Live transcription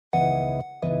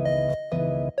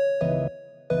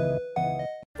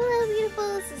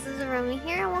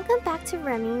welcome back to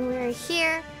Reimei. We're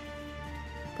here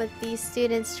with these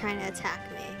students trying to attack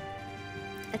me.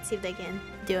 Let's see if they can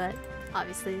do it.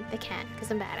 Obviously they can't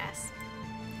because I'm badass.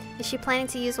 Is she planning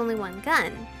to use only one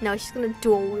gun? No, she's gonna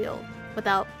dual wield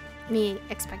without me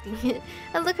expecting it.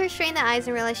 I look her straight in the eyes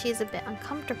and realize she is a bit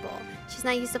uncomfortable. She's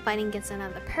not used to fighting against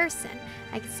another person.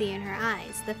 I can see in her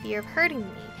eyes the fear of hurting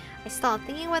me. I stall,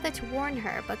 thinking whether to warn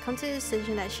her, but come to the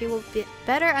decision that she will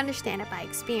better understand it by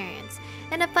experience.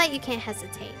 In a fight, you can't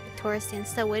hesitate. Victoria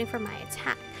stands still, waiting for my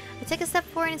attack. I take a step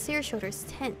forward and see her shoulders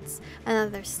tense.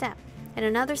 Another step, and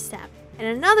another step, and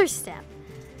another step.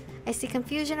 I see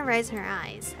confusion arise in her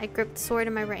eyes. I grip the sword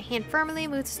in my right hand firmly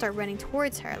and move to start running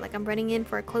towards her, like I'm running in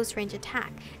for a close-range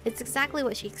attack. It's exactly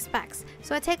what she expects,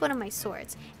 so I take one of my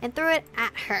swords and throw it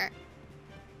at her.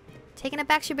 Taken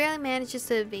aback, she barely manages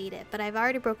to evade it, but I've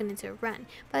already broken into a run.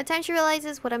 By the time she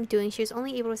realizes what I'm doing, she was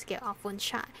only able to get off one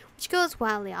shot, which goes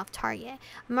wildly off target.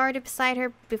 I'm already beside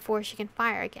her before she can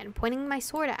fire again, pointing my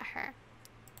sword at her.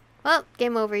 Well,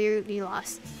 game over, you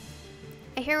lost.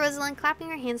 I hear Rosalind clapping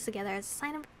her hands together as a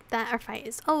sign of that our fight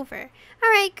is over.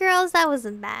 Alright girls, that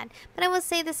wasn't bad, but I will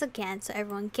say this again so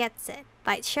everyone gets it.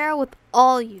 Fight Cheryl with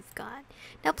all you've got.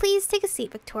 Now please take a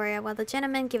seat, Victoria, while the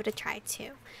gentlemen give it a try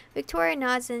too. Victoria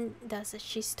nods and does as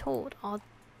she's told, all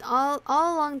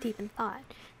along deep in thought.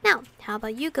 Now, how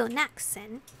about you go next,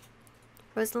 Sin?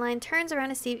 Rosalind turns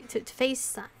around to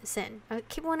face Sin. I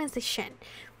keep one as the shin,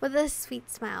 with a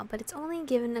sweet smile, but it's only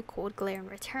given a cold glare in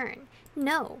return.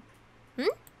 No.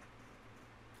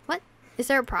 What? Is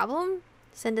there a problem?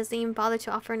 Sin doesn't even bother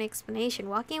to offer an explanation,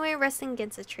 walking away resting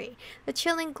against a tree. The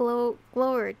chilling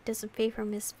glower doesn't fade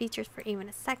from his features for even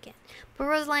a second. But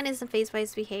Rosalind isn't fazed by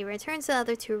his behavior and turns to the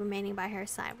other two remaining by her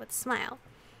side with a smile.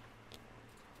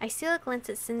 I steal a glance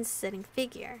at Sin's sitting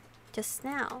figure. Just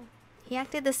now, he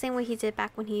acted the same way he did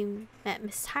back when he met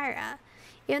Miss Tyra.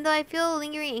 Even though I feel a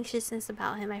lingering anxiousness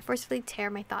about him, I forcefully tear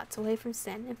my thoughts away from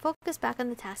Sin and focus back on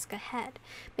the task ahead.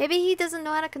 Maybe he doesn't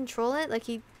know how to control it, like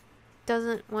he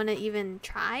doesn't want to even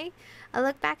try. I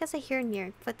look back as I hear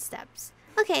nearing footsteps.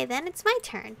 Okay, then it's my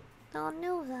turn. Oh,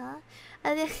 Nova.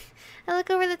 I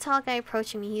look over the tall guy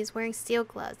approaching me. He's wearing steel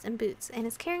gloves and boots and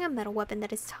is carrying a metal weapon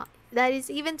that is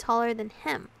even taller than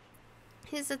him.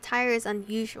 His attire is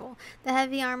unusual. The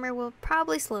heavy armor will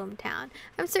probably slow him down.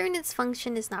 I'm certain its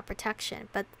function is not protection,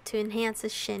 but to enhance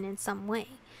his shin in some way.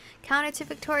 Counter to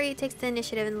Victoria, he takes the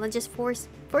initiative and lunges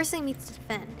forcing me to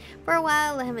defend. For a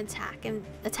while, I let him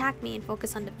attack me and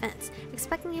focus on defense,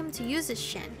 expecting him to use his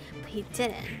shin, but he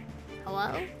didn't.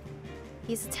 Hello?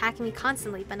 He's attacking me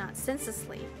constantly, but not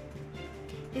senselessly.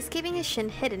 He's keeping his shin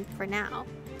hidden for now.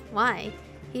 Why?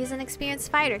 He's an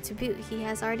experienced fighter to boot. He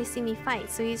has already seen me fight,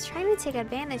 so he's trying to take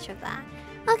advantage of that.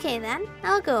 Okay then,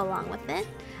 I'll go along with it.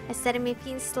 I steady my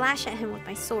feet and slash at him with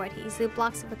my sword. He easily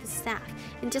blocks it with his staff,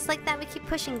 and just like that we keep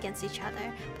pushing against each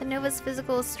other. But Nova's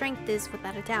physical strength is,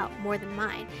 without a doubt, more than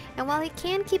mine, and while he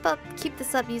can keep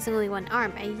this up using only one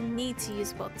arm, I need to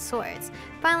use both swords.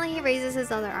 Finally, he raises his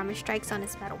other arm and strikes on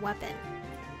his metal weapon.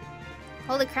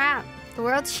 Holy crap, the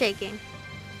world's shaking.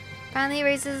 Finally, he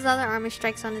raises his other arm and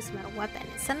strikes on his metal weapon.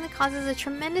 It suddenly causes a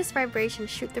tremendous vibration to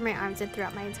shoot through my arms and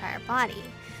throughout my entire body.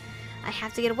 I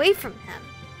have to get away from him.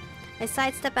 I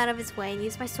sidestep out of his way and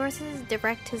use my sword to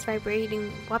direct his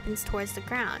vibrating weapons towards the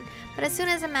ground. But as soon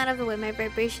as I'm out of the way, my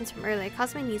vibrations from earlier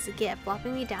cause my knees to give,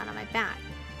 flopping me down on my back.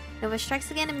 Nova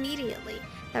strikes again immediately.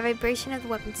 The vibration of the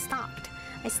weapon stopped.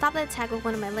 I stop the attack with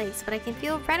one of my legs, but I can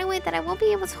feel right away that I won't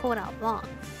be able to hold out long.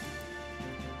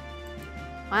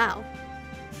 Wow.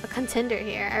 A contender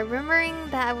here. I'm remembering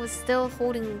that I was still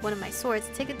holding one of my swords.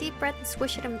 Take a deep breath and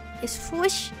swish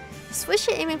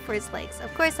it aiming for his legs.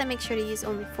 Of course, I make sure to use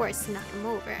only force to knock him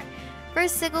over. For a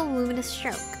single luminous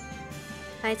stroke.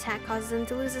 My attack causes him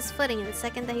to lose his footing, and the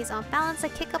second that he's off balance, I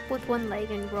kick up with one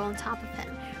leg and roll on top of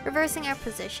him, reversing our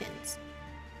positions.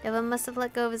 Nova must have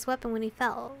let go of his weapon when he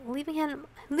fell, leaving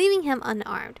him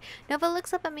unarmed. Nova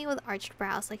looks up at me with arched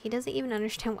brows, like he doesn't even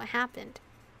understand what happened.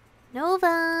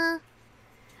 Nova!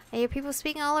 I hear people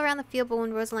speaking all around the field, but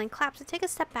when Rosalind claps, I take a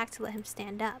step back to let him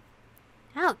stand up.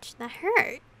 Ouch, that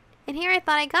hurt. And here I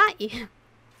thought I got you.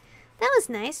 That was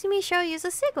nice. You made Cheryl use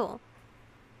a sigil.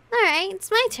 Alright,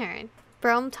 it's my turn.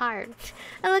 Bro, I'm tired.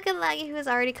 I look at Laggy, who has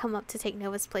already come up to take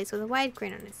Nova's place with a wide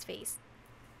grin on his face.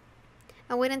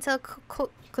 I wait until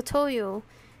Kotoyo,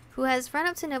 who has run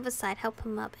up to Nova's side, help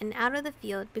him up and out of the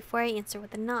field before I answer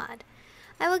with a nod.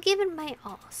 I will give it my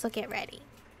all, so get ready.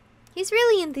 He's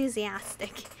really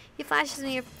enthusiastic. He flashes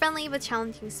me a friendly but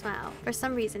challenging smile. For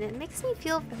some reason, it makes me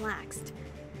feel relaxed.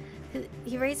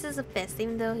 He raises a fist,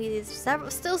 even though he is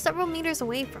still several meters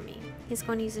away from me. He's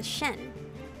going to use a shin.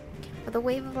 With a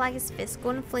wave of like his fist,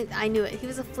 golden flame. I knew it. He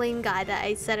was a flame guy that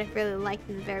I said I really liked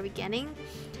in the very beginning.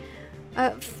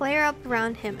 Flare up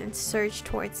around him and surge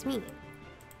towards me.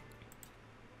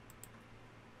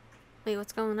 Wait,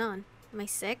 what's going on? Am I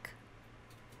sick?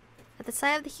 At the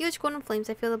sight of the huge golden flames,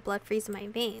 I feel the blood freeze in my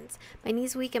veins. My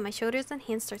knees weaken, my shoulders and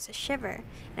hands start to shiver.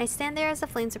 And I stand there as the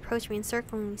flames approach me,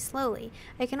 encircling me slowly.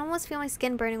 I can almost feel my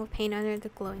skin burning with pain under the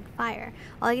glowing fire.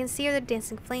 All I can see are the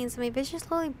dancing flames, and my vision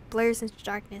slowly blurs into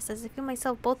darkness as I feel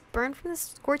myself both burn from the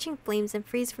scorching flames and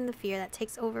freeze from the fear that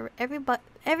takes over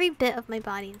every bit of my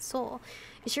body and soul.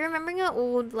 Is she remembering an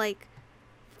old, like,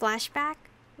 flashback?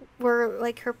 Where,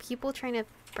 like, her people trying to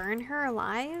burn her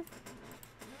alive?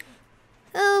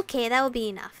 Okay, that will be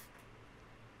enough.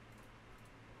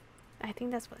 I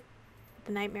think that's what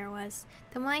the nightmare was.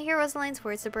 Then when I hear Rosaline's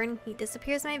words, the burning heat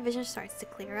disappears and my vision starts to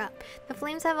clear up. The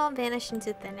flames have all vanished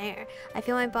into thin air. I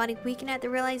feel my body weaken at the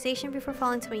realization before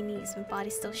falling to my knees, my body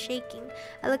still shaking.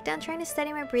 I look down trying to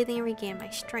steady my breathing and regain my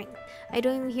strength. I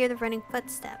don't even hear the running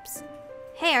footsteps.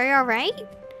 Hey, are you alright?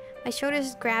 My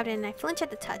shoulders grabbed and I flinch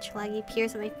at the touch, while he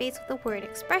peers at my face with a worried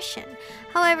expression.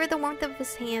 However, the warmth of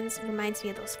his hands reminds me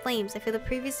of those flames. I feel the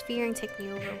previous fearing take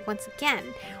me over once again.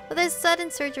 With a sudden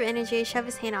surge of energy, I shove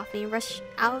his hand off me and rush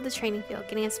out of the training field,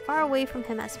 getting as far away from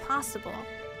him as possible.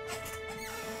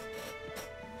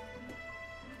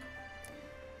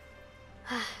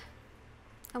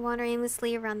 I wander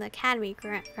aimlessly around the academy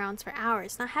grounds for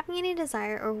hours, not having any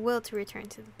desire or will to return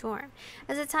to the dorm.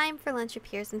 As the time for lunch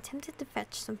appears, I'm tempted to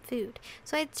fetch some food,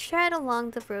 so I tread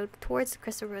along the road towards the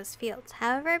Crystal Rose fields.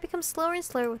 However, I become slower and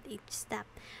slower with each step.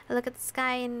 I look at the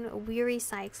sky and a weary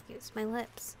sigh escapes my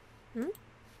lips.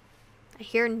 I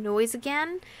hear noise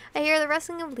again. I hear the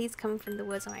rustling of leaves coming from the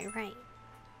woods on my right.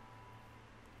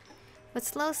 With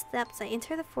slow steps, I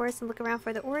enter the forest and look around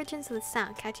for the origins of the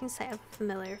sound, catching sight of a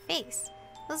familiar face.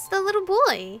 This is the little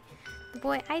boy! The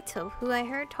boy Aito, who I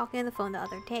heard talking on the phone the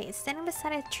other day, is standing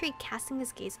beside a tree, casting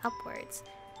his gaze upwards.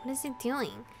 What is he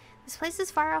doing? This place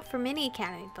is far off from any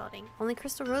academy building. Only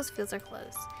Crystal Rose fields are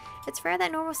closed. It's rare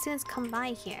that normal students come by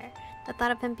here. The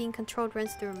thought of him being controlled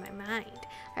runs through my mind.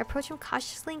 I approach him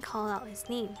cautiously and call out his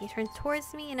name. He turns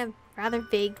towards me in a rather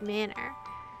vague manner.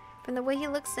 From the way he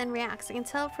looks and reacts, I can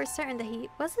tell for certain that he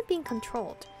wasn't being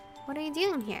controlled. What are you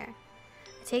doing here?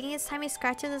 Taking his time, he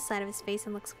scratches the side of his face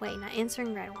and looks away, not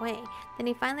answering right away. Then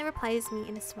he finally replies me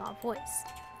in a small voice.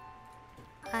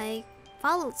 I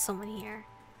followed someone here.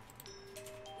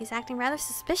 He's acting rather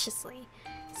suspiciously.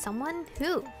 Someone?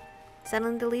 Who?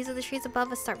 Suddenly, the leaves of the trees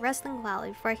above us start rustling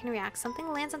loudly. Before I can react,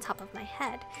 something lands on top of my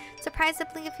head. Surprised,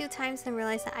 I blink a few times and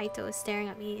realize that Aito is staring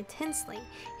at me intensely.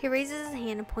 He raises his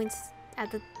hand and points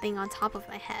at the thing on top of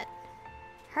my head.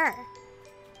 Her.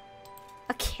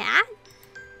 A cat?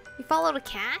 You followed a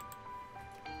cat?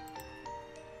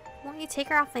 Won't you take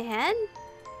her off my head?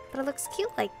 But it looks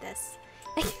cute like this.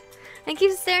 I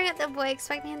keep staring at the boy,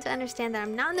 expecting him to understand that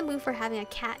I'm not in the mood for having a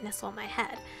cat nestle on my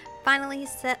head. Finally, he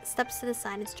steps to the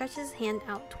side and stretches his hand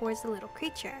out towards the little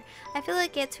creature. I feel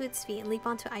it get to its feet and leap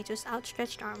onto Aito's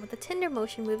outstretched arm with a tender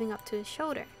motion moving up to his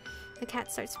shoulder. The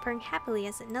cat starts purring happily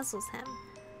as it nuzzles him.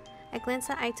 I glance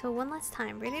at Aito one last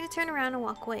time, ready to turn around and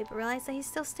walk away, but realize that he's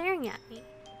still staring at me.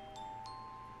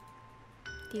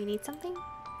 Do you need something?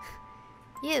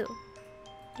 You're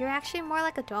actually more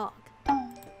like a dog.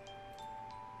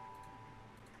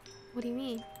 What do you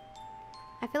mean?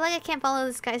 I feel like I can't follow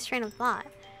this guy's train of thought.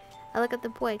 I look at the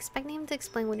boy, expecting him to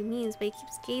explain what he means, but he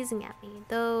keeps gazing at me.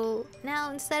 Though,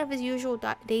 now, instead of his usual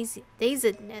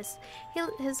dazedness,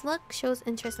 his look shows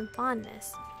interest and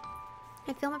fondness.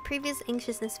 I feel my previous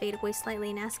anxiousness fade away slightly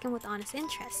and ask him with honest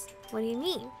interest. What do you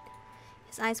mean?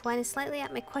 His eyes widen slightly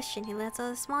at my question. He lets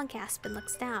out a small gasp and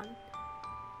looks down.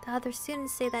 The other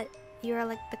students say that you are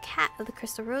like the cat of the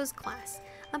Crystal Rose class.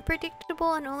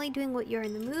 Unpredictable and only doing what you're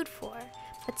in the mood for.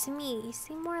 But to me, you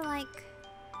seem more like...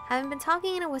 Having been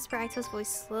talking in a whisper, Aito's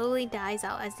voice slowly dies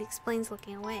out as he explains,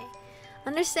 looking away.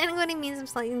 Understanding what he means, I'm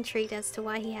slightly intrigued as to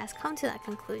why he has come to that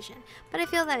conclusion, but I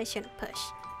feel that I shouldn't push.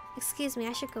 Excuse me,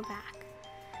 I should go back.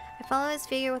 I follow his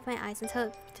figure with my eyes until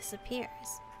it disappears.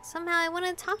 Somehow I want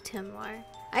to talk to him more.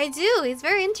 I do! He's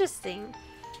very interesting.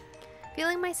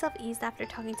 Feeling myself eased after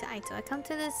talking to Aito, I come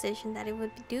to the decision that it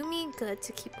would do me good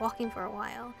to keep walking for a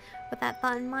while. With that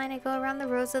thought in mind, I go around the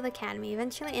rows of the academy,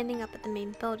 eventually ending up at the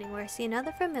main building where I see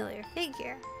another familiar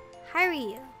figure.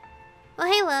 Hairyu.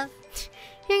 Well, hey love.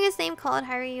 Hearing his name called,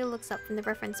 Hairyu looks up from the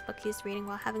reference book he's reading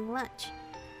while having lunch.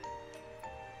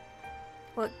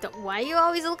 Why are you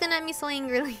always looking at me so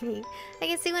angrily? I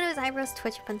can see one of his eyebrows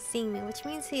twitch upon seeing me, which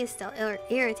means he is still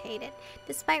irritated.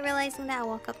 Despite realizing that, I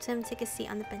walk up to him and take a seat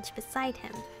on the bench beside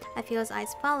him. I feel his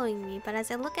eyes following me, but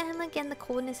as I look at him again, the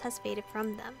coldness has faded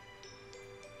from them.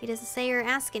 He doesn't say or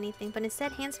ask anything, but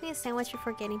instead hands me a sandwich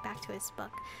before getting back to his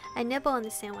book. I nibble on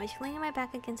the sandwich, leaning my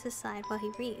back against his side while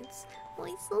he reads. Oh,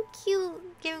 he's so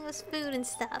cute, giving us food and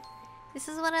stuff. This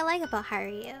is what I like about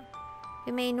Haruyu.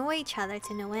 We may annoy each other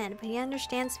to no end, but he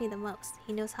understands me the most.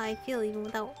 He knows how I feel even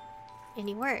without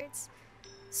any words.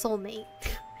 Soulmate.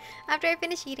 After I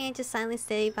finish eating, I just silently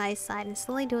stay by his side and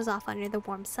slowly doze off under the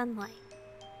warm sunlight.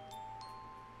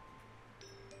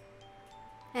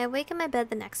 I wake in my bed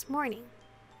the next morning.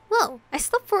 Whoa, I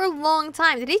slept for a long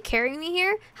time. Did he carry me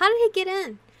here? How did he get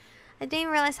in? I didn't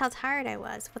even realize how tired I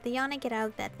was. With a yawn, I get out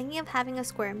of bed, thinking of having a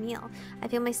square meal. I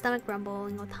feel my stomach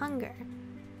rumbling with hunger.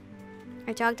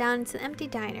 I jog down into the empty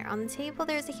diner. On the table,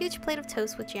 there is a huge plate of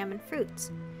toast with jam and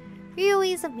fruits.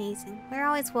 Reimei is amazing. We're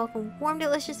always welcome warm,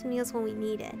 delicious meals when we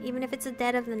need it, even if it's the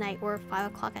dead of the night or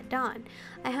 5 o'clock at dawn.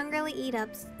 I hungrily eat up,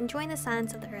 enjoying the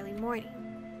silence of the early morning.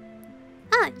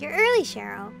 Ah, you're early,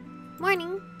 Cheryl.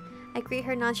 Morning. I greet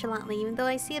her nonchalantly, even though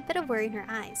I see a bit of worry in her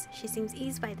eyes. She seems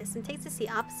eased by this and takes the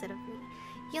seat opposite of me.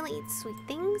 You only eat sweet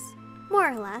things? More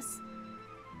or less.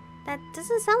 That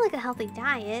doesn't sound like a healthy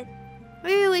diet.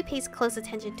 We really pays close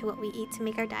attention to what we eat to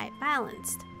make our diet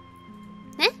balanced.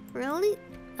 Eh? Really?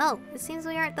 Oh, it seems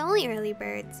we aren't the only early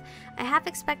birds. I half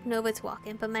expect Nova to walk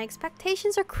in, but my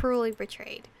expectations are cruelly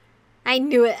betrayed. I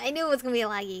knew it. I knew it was gonna be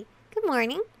laggy. Good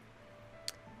morning.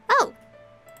 Oh.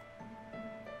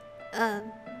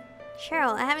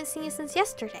 Cheryl, I haven't seen you since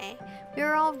yesterday. We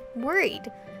were all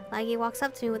worried. Laggy walks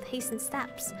up to me with hastened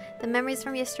steps. The memories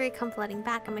from yesterday come flooding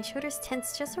back, and my shoulders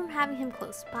tense just from having him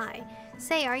close by.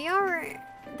 Say, are you alright?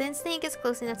 The instant he gets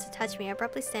close enough to touch me, I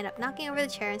abruptly stand up, knocking over the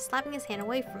chair and slapping his hand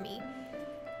away from me.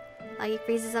 Laggy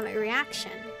freezes at my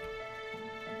reaction.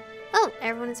 Oh,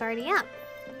 everyone is already up.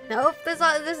 Nope, this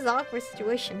is an awkward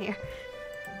situation here.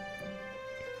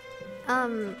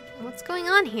 What's going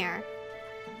on here?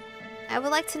 I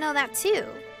would like to know that too.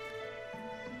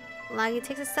 Laggy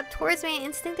takes a step towards me and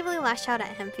instinctively lash out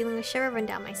at him, feeling a shiver run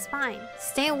down my spine.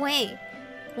 Stay away.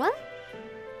 What?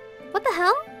 What the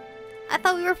hell? I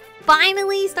thought we were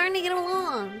finally starting to get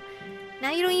along.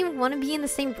 Now you don't even want to be in the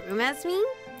same room as me?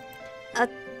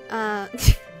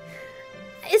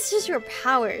 It's just your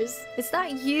powers. It's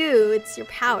not you, it's your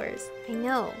powers. I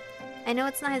know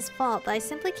it's not his fault, but I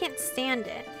simply can't stand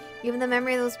it. Even the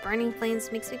memory of those burning flames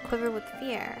makes me quiver with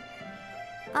fear.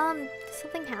 Did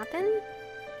something happen?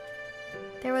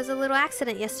 There was a little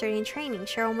accident yesterday in training.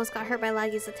 Cheryl almost got hurt by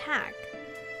Laggy's attack.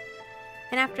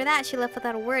 And after that, she left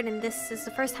without a word, and this is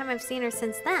the first time I've seen her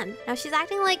since then. Now she's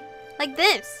acting like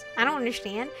this. I don't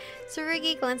understand.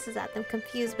 Tsurugi glances at them,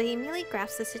 confused, but he immediately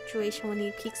grasps the situation when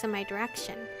he peeks in my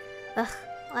direction. Ugh,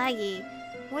 Laggy.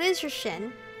 What is your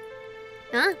shin?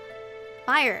 Huh?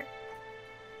 Fire.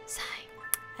 Sigh.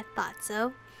 I thought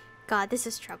so. God, this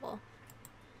is trouble.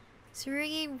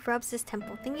 Tsurugi rubs his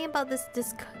temple, thinking about this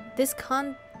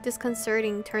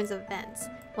disconcerting turns of events.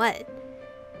 What?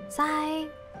 Sigh.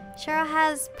 Cheryl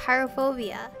has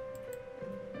pyrophobia.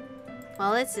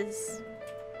 Well, this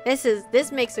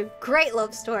makes a great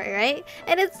love story, right?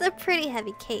 And it's a pretty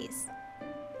heavy case.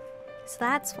 So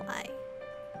that's why.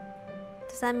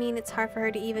 Does that mean it's hard for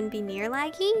her to even be near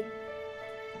Laggy?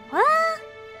 What?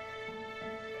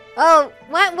 Oh,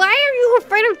 what? Why are you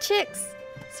afraid of chicks?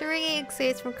 Tsurugi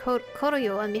escapes from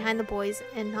Koroyo and behind the boys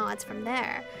and nods from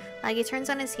there. Laggy turns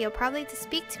on his heel, probably to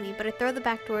speak to me, but I throw the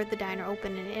back door of the diner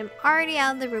open and am already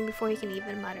out of the room before he can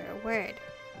even mutter a word.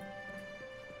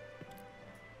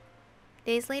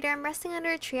 Days later, I'm resting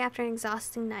under a tree after an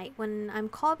exhausting night when I'm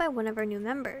called by one of our new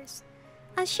members.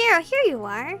 Cheryl, here you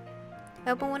are!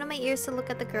 I open one of my ears to look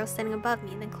at the girl standing above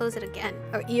me, then close it again.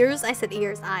 Or ears? I said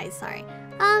ears, eyes, sorry.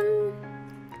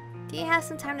 Do you have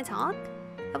some time to talk?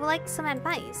 I would like some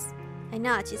advice. I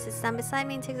nod. She sits down beside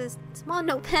me and takes a small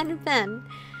notepad and pen.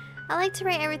 I like to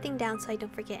write everything down so I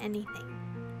don't forget anything.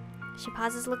 She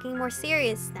pauses, looking more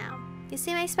serious now. You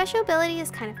see, my special ability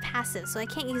is kind of passive, so I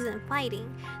can't use it in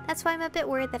fighting. That's why I'm a bit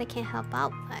worried that I can't help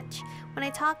out much. When I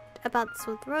talked about this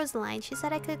with Rosaline, she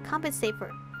said I could compensate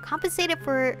for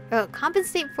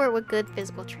it with good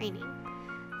physical training.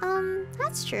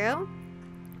 That's true.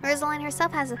 Rosaline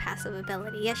herself has a passive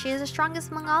ability, yet she is the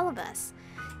strongest among all of us.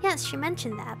 Yes, she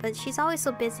mentioned that, but she's always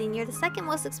so busy, and you're the second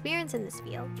most experienced in this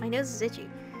field. My nose is itchy.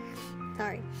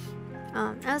 Sorry.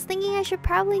 I was thinking I should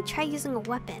probably try using a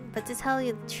weapon, but to tell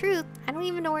you the truth, I don't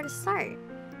even know where to start.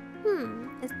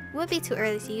 It would be too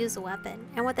early to use a weapon,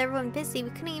 and with everyone busy, we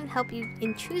couldn't even help you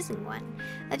in choosing one.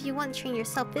 If you want to train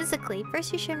yourself physically,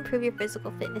 first you should improve your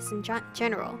physical fitness in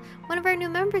general. One of our new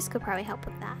members could probably help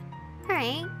with that.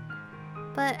 Alright.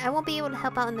 But I won't be able to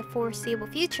help out in the foreseeable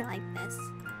future like this.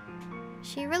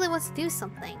 She really wants to do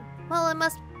something. Well, it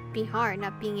must be hard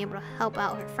not being able to help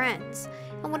out her friends.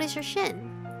 And what is your shin?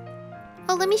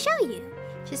 Oh, let me show you.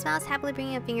 She smiles happily,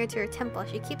 bringing a finger to her temple.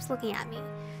 She keeps looking at me.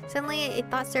 Suddenly, a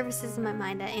thought surfaces in my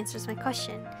mind that answers my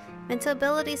question. Mental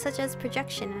abilities such as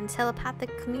projection and telepathic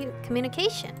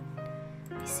communication.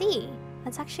 I see.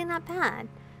 That's actually not bad.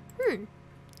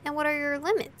 And what are your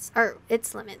limits? Or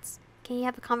its limits? Can you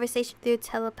have a conversation through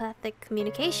telepathic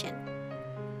communication?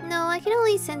 No, I can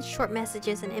only send short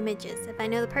messages and images. If I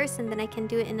know the person, then I can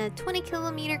do it in a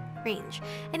 20-kilometer range,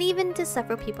 and even to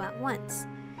several people at once.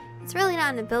 It's really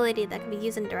not an ability that can be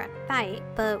used in direct fight,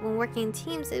 but when working in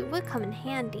teams, it would come in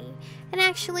handy. And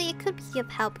actually, it could be of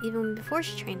help even before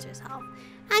she trains herself.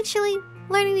 Actually,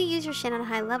 learning to use your shin at a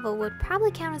high level would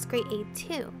probably count as great aid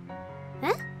too.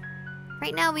 Huh?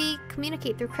 Right now, we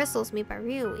communicate through crystals made by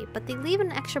Reimei, but they leave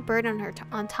an extra burden on her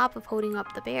on top of holding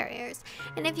up the barriers.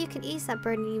 And if you could ease that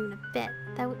burden even a bit,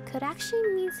 that could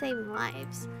actually mean saving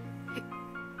lives.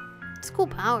 It's cool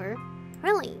power.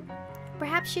 Really.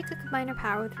 Perhaps she could combine her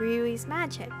power with Reimei's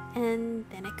magic, and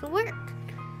then it could work.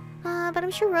 But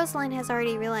I'm sure Rosaline has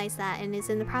already realized that and is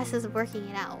in the process of working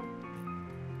it out.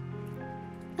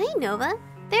 Hey Nova,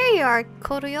 there you are,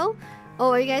 Koryo.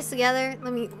 Oh, are you guys together?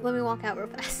 Let me walk out real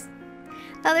fast.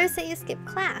 The others say you skipped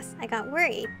class. I got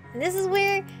worried. And this is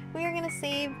where we are gonna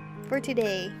save for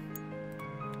today.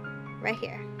 Right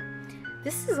here.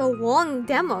 This is a long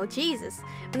demo, Jesus.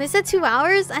 When they said 2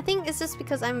 hours, I think it's just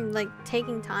because I'm like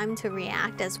taking time to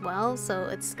react as well, so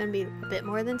it's gonna be a bit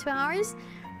more than 2 hours.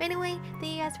 But anyway,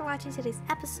 thank you guys for watching today's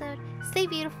episode. Stay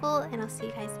beautiful, and I'll see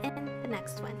you guys in the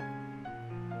next one.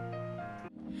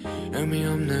 의미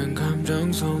없는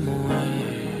감정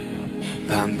소모해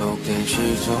반복된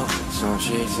시소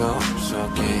속에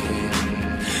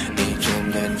이젠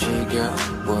난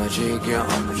지겨워지게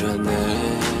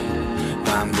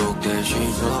반복된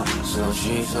시소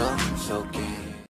속에